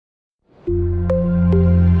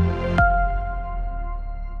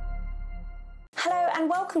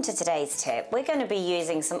welcome to today's tip. We're going to be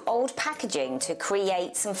using some old packaging to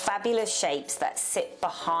create some fabulous shapes that sit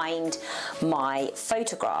behind my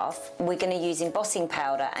photograph. We're going to use embossing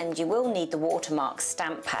powder and you will need the watermark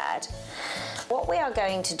stamp pad. What we are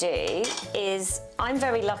going to do is, I'm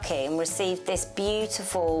very lucky and received this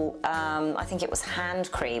beautiful, I think it was hand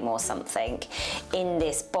cream or something, in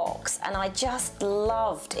this box, and I just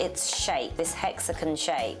loved its shape, this hexagon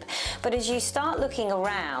shape. But as you start looking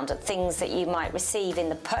around at things that you might receive in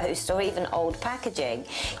the post or even old packaging,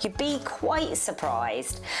 you'd be quite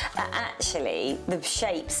surprised at actually the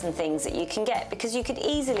shapes and things that you can get, because you could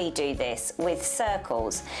easily do this with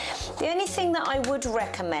circles. The only thing that I would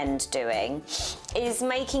recommend doing is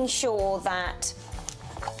making sure that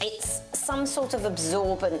it's some sort of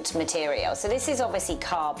absorbent material. So this is obviously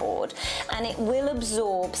cardboard and it will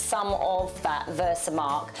absorb some of that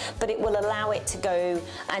Versamark, but it will allow it to go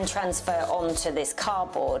and transfer onto this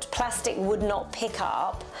cardboard. Plastic would not pick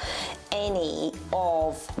up any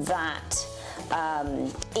of that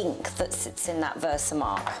ink that sits in that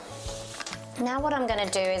Versamark. Now what I'm going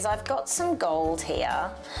to do is, I've got some gold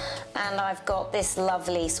here and I've got this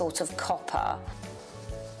lovely sort of copper.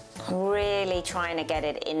 Really trying to get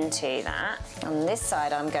it into that. On this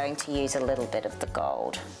side I'm going to use a little bit of the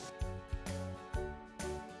gold.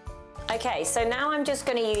 Okay, so now I'm just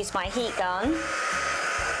going to use my heat gun.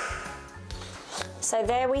 So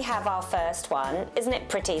there we have our first one. Isn't it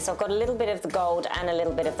pretty? So I've got a little bit of the gold and a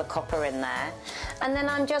little bit of the copper in there. And then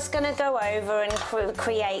I'm just going to go over and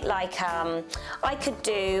create like, I could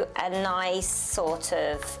do a nice sort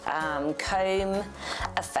of comb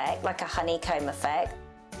effect, like a honeycomb effect.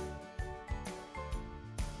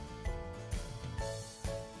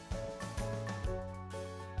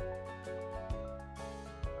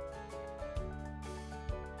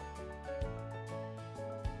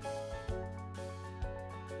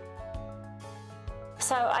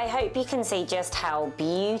 So I hope you can see just how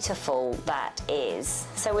beautiful that is.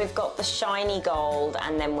 So we've got the shiny gold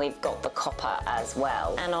and then we've got the copper as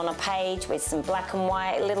well. And on a page with some black and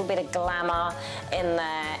white, a little bit of glamour in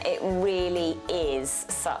there, it really is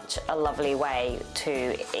such a lovely way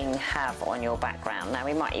to have on your background. Now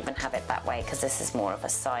we might even have it that way because this is more of a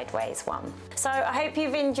sideways one. So I hope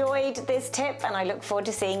you've enjoyed this tip and I look forward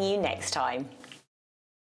to seeing you next time.